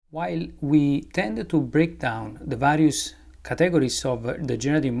While we tend to break down the various categories of the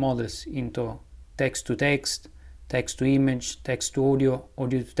generative models into text to text, text to image, text to audio,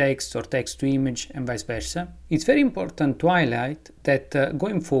 audio to text, or text to image, and vice versa, it's very important to highlight that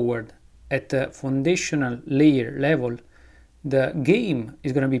going forward at the foundational layer level, the game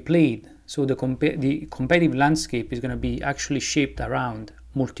is going to be played. So the competitive landscape is going to be actually shaped around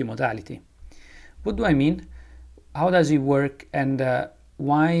multimodality. What do I mean? How does it work? And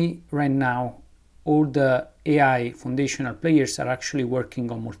why right now all the AI foundational players are actually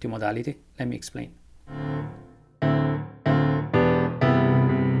working on multimodality? Let me explain.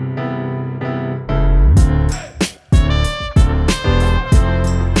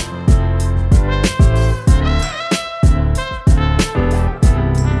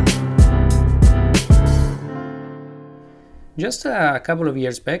 Just a couple of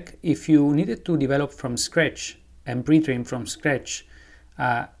years back, if you needed to develop from scratch and pre-train from scratch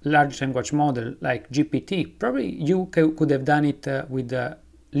a large language model like GPT, probably you could have done it with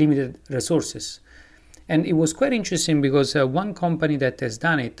limited resources. And it was quite interesting because one company that has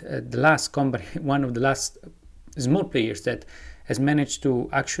done it, the last company, one of the last small players that has managed to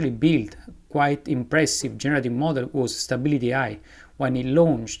actually build quite impressive generative model was Stability AI when it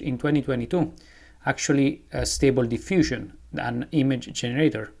launched in 2022, actually Stable Diffusion, an image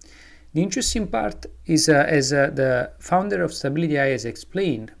generator. The interesting part is, as the founder of Stability AI has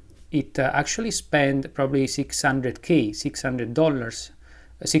explained, it actually spent probably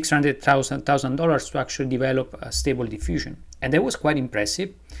 $600,000 to actually develop a Stable Diffusion. And that was quite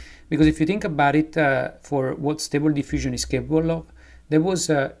impressive because if you think about it, for what Stable Diffusion is capable of, there was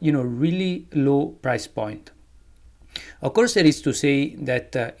a really low price point. Of course, there is to say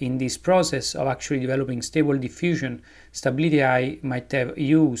that in this process of actually developing Stable Diffusion, Stability AI might have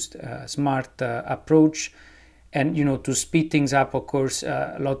used a smart approach and to speed things up. Of course,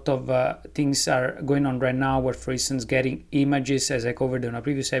 a lot of things are going on right now where, for instance, getting images, as I covered on a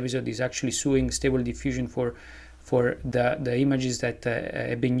previous episode, is actually suing Stable Diffusion for the images that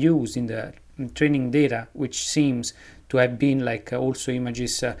have been used in the training data, which seems to have been like also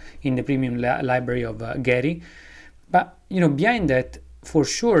images in the premium library of Getty. But behind that, for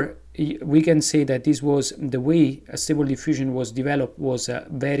sure, we can say that this was the way Stable Diffusion was developed was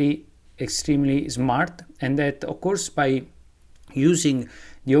very extremely smart, and that of course by using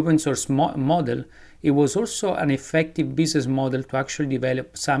the open source model, it was also an effective business model to actually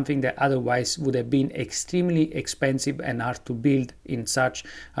develop something that otherwise would have been extremely expensive and hard to build in such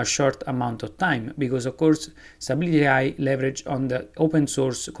a short amount of time, because of course Stability AI leveraged on the open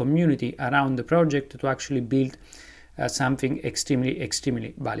source community around the project to actually build something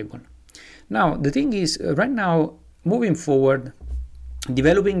extremely valuable. Now the thing is, right now moving forward,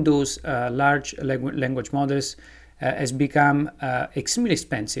 developing those large language models has become extremely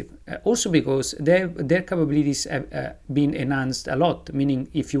expensive, also because their capabilities have been enhanced a lot, meaning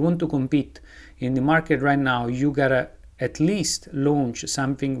if you want to compete in the market right now, you gotta at least launch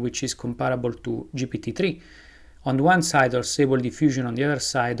something which is comparable to GPT-3 on the one side, or Stable Diffusion on the other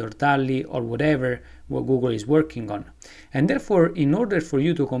side, or DALL-E, or whatever what Google is working on. And therefore, in order for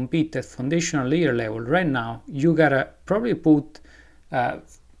you to compete at foundational layer level right now, you gotta probably put a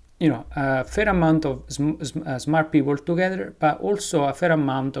fair amount of smart people together, but also a fair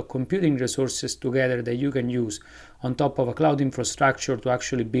amount of computing resources together that you can use on top of a cloud infrastructure to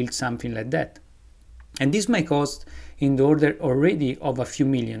actually build something like that. And this may cost in the order already of a few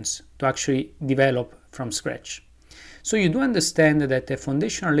millions to actually develop from scratch. So you do understand that at the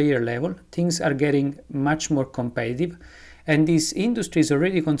foundational layer level, things are getting much more competitive, and this industry is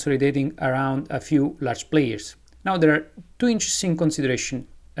already consolidating around a few large players. Now there are two interesting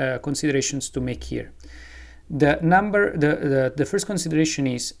considerations to make here. The first consideration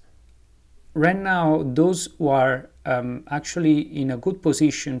is, right now those who are actually in a good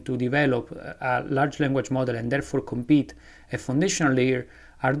position to develop a large language model and therefore compete a foundational layer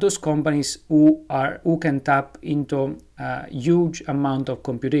are those companies who can tap into a huge amount of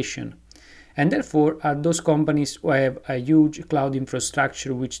computation, and therefore are those companies who have a huge cloud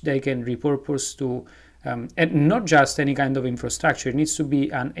infrastructure which they can repurpose to, and not just any kind of infrastructure. It needs to be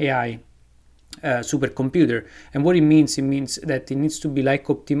an AI supercomputer. And what it means that it needs to be like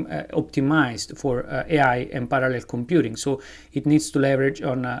optimized for AI and parallel computing. So it needs to leverage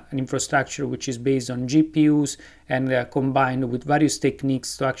on an infrastructure which is based on GPUs and combined with various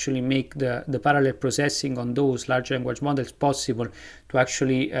techniques to actually make the parallel processing on those large language models possible, to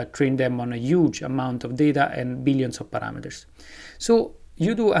actually train them on a huge amount of data and billions of parameters. So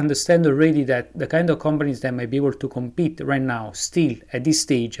you do understand already that the kind of companies that might be able to compete right now, still at this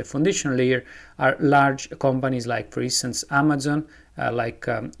stage, a foundational layer, are large companies like, for instance, Amazon, like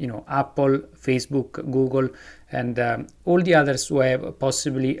Apple, Facebook, Google, and all the others who have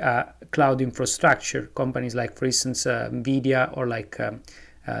possibly a cloud infrastructure. Companies like, for instance, Nvidia, or like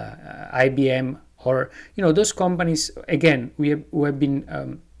IBM, or those companies. Again, we have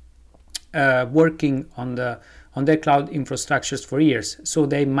been working on their cloud infrastructures for years, so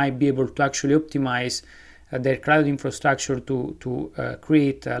they might be able to actually optimize their cloud infrastructure to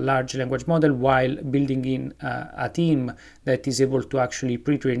create a large language model while building in a team that is able to actually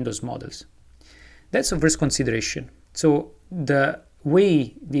pre-train those models. That's the first consideration. So the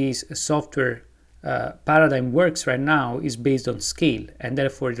way this software paradigm works right now is based on scale, and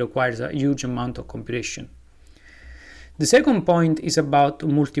therefore it requires a huge amount of computation. The second point is about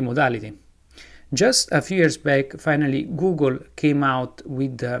multimodality. Just a few years back, finally, Google came out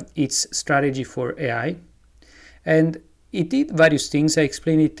with its strategy for AI, and it did various things. I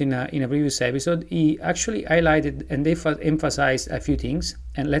explained it in a previous episode. He actually highlighted and emphasized a few things.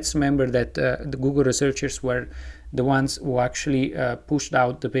 And let's remember that the Google researchers were the ones who actually pushed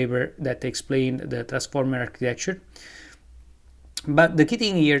out the paper that explained the transformer architecture. But the key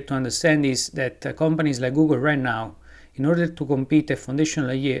thing here to understand is that companies like Google right now, in order to compete at foundational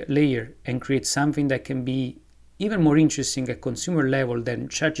layer and create something that can be even more interesting at consumer level than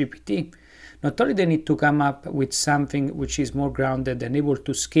ChatGPT, not only they need to come up with something which is more grounded and able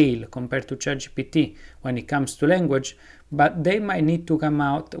to scale compared to ChatGPT when it comes to language, but they might need to come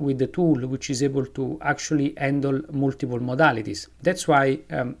out with the tool which is able to actually handle multiple modalities. That's why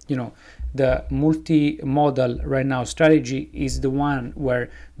the multimodal right now strategy is the one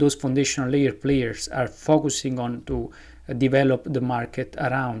where those foundational layer players are focusing on to develop the market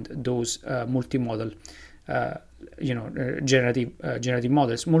around those multimodal generative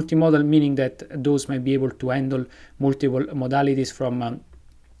models. Multimodal meaning that those might be able to handle multiple modalities from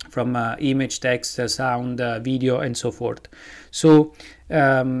image, text, sound, video, and so forth. So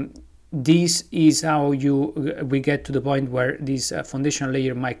this is how we get to the point where this foundational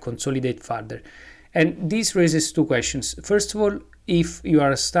layer might consolidate further. And this raises two questions. First of all, if you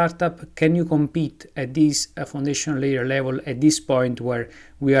are a startup, can you compete at this foundational layer level at this point where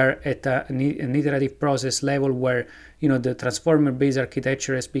we are at an iterative process level where the transformer-based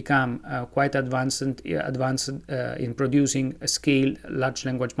architecture has become quite advanced in producing scale large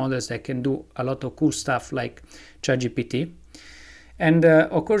language models that can do a lot of cool stuff like ChatGPT? And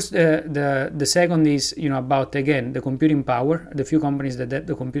of course, the second is about, again, the computing power, the few companies that have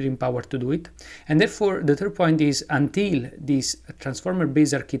the computing power to do it. And therefore, the third point is, until this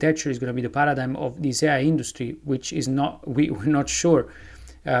transformer-based architecture is going to be the paradigm of this AI industry, which is we're not sure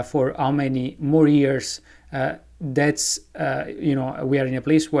for how many more years. That's we are in a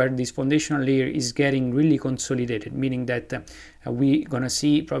place where this foundational layer is getting really consolidated, meaning that we're going to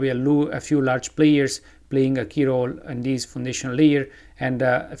see probably a few large players playing a key role in this foundational layer, and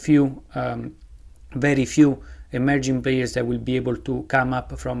very few emerging players that will be able to come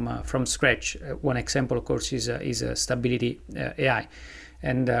up from scratch. One example, of course, is Stability AI,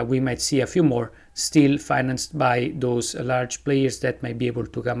 and we might see a few more still financed by those large players that might be able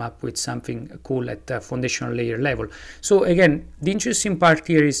to come up with something cool at the foundational layer level. So again, the interesting part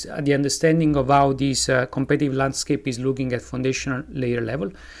here is the understanding of how this competitive landscape is looking at foundational layer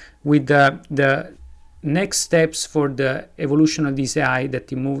level, with the next steps for the evolution of this AI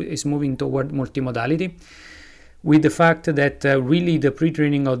that is moving toward multimodality, with the fact that really the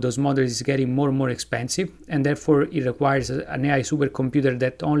pre-training of those models is getting more and more expensive, and therefore it requires an AI supercomputer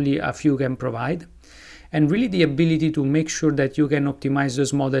that only a few can provide, and really the ability to make sure that you can optimize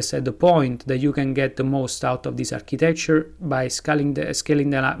those models at the point that you can get the most out of this architecture by scaling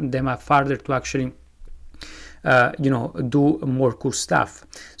them up further to actually do more cool stuff.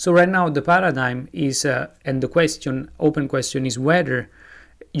 So right now the paradigm is, and the open question is whether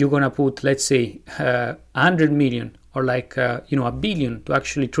you're gonna put, let's say, 100 million or like a billion to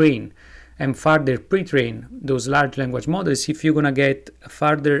actually train and further pre-train those large language models, if you're gonna get a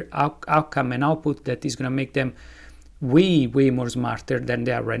further outcome and output that is gonna make them way more smarter than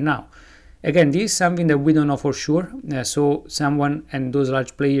they are right now. Again, this is something that we don't know for sure. So someone and those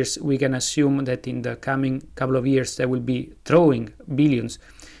large players, we can assume that in the coming couple of years, they will be throwing billions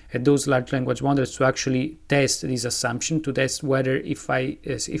at those large language models to actually test this assumption, to test whether if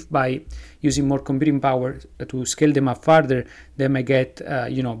by using more computing power to scale them up further, they may get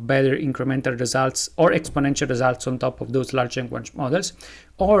better incremental results or exponential results on top of those large language models,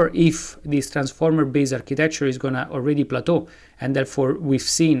 or if this transformer-based architecture is gonna already plateau, and therefore we've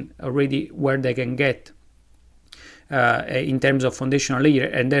seen already where they can get in terms of foundational layer,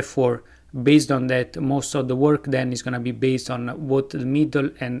 and therefore based on that, most of the work then is going to be based on what the middle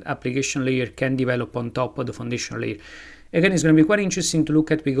and application layer can develop on top of the foundational layer. again, it's going to be quite interesting to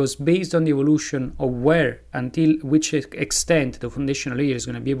look at, because based on the evolution of where, until which extent the foundational layer is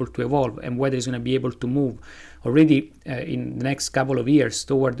going to be able to evolve, and whether it's going to be able to move already in the next couple of years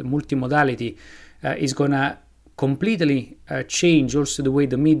toward multimodality, is going to completely change also the way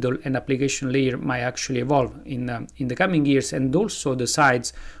the middle and application layer might actually evolve in the coming years, and also the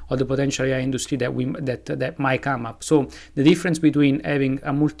sides of the potential AI industry that might come up. So the difference between having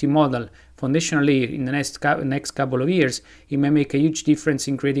a multimodal foundational layer in the next couple of years, it may make a huge difference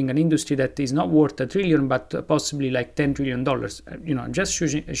in creating an industry that is not worth $1 trillion, but possibly like $10 trillion. Just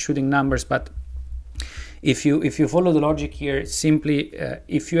shooting numbers, but if you follow the logic here, simply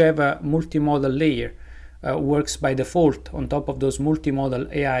if you have a multimodal layer works by default on top of those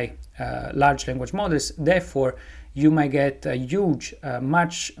multimodal AI large language models, therefore you might get a huge,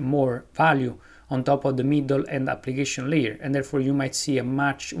 much more value on top of the middle and application layer, and therefore you might see a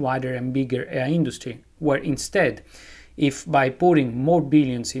much wider and bigger AI industry, where instead, if by pouring more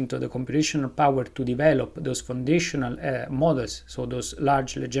billions into the computational power to develop those foundational models, so those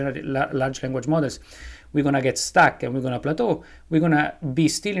large language models, we're going to get stuck and we're going to plateau, we're going to be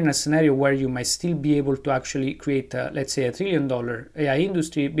still in a scenario where you might still be able to actually create, let's say, $1 trillion AI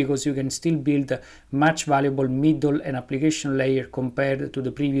industry, because you can still build a much valuable middle and application layer compared to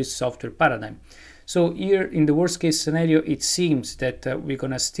the previous software paradigm. So here, in the worst case scenario, it seems that we're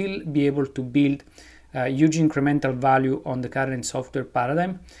going to still be able to build huge incremental value on the current software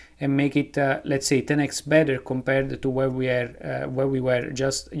paradigm and make it, let's say, 10x better compared to where we were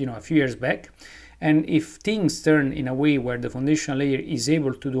just a few years back. And if things turn in a way where the foundational layer is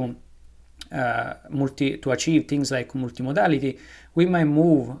able to do to achieve things like multimodality, we might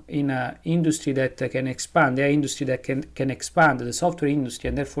move in an industry that can expand, the industry that can expand the software industry,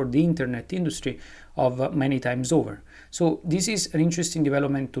 and therefore the internet industry of many times over. So this is an interesting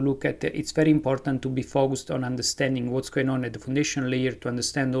development to look at. It's very important to be focused on understanding what's going on at the foundation layer, to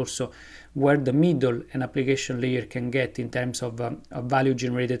understand also where the middle and application layer can get in terms of value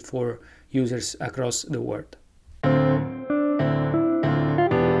generated for users across the world.